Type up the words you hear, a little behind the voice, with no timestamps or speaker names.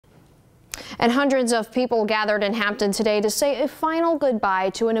And hundreds of people gathered in Hampton today to say a final goodbye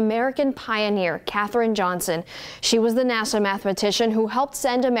to an American pioneer, Katherine Johnson. She was the NASA mathematician who helped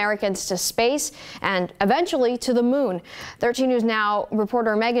send Americans to space and eventually to the moon. 13 News Now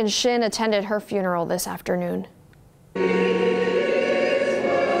reporter Megan Shin attended her funeral this afternoon.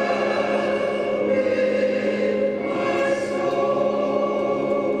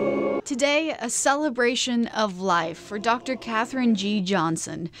 Today, a celebration of life for Dr. Katherine G.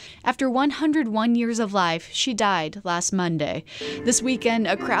 Johnson. After 101 years of life, she died last Monday. This weekend,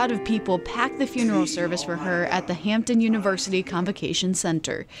 a crowd of people packed the funeral service for her at the Hampton University Convocation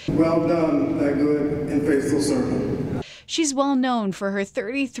Center. Well done, thy good and faithful servant. She's well known for her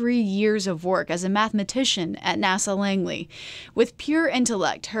 33 years of work as a mathematician at NASA Langley. With pure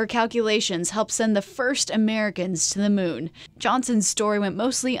intellect, her calculations helped send the first Americans to the moon. Johnson's story went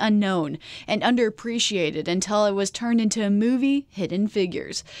mostly unknown and underappreciated until it was turned into a movie, Hidden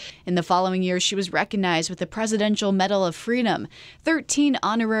Figures. In the following years, she was recognized with the Presidential Medal of Freedom, 13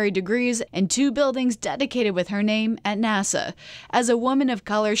 honorary degrees, and 2 buildings dedicated with her name at NASA. As a woman of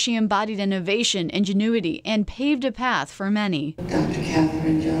color, she embodied innovation, ingenuity, and paved a path for many. Dr.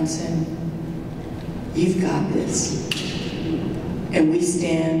 Katherine Johnson, you've got this. And we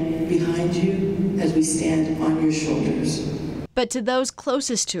stand behind you as we stand on your shoulders. But to those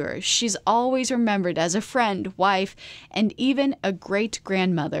closest to her, she's always remembered as a friend, wife, and even a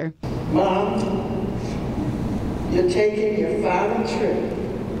great-grandmother. Mom, you're taking your final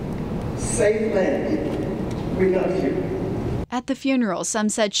trip. Safe landing. We love you. At the funeral, some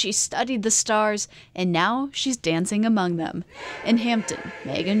said she studied the stars, and now she's dancing among them. In Hampton,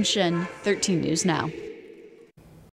 Megan Shin, 13 News Now.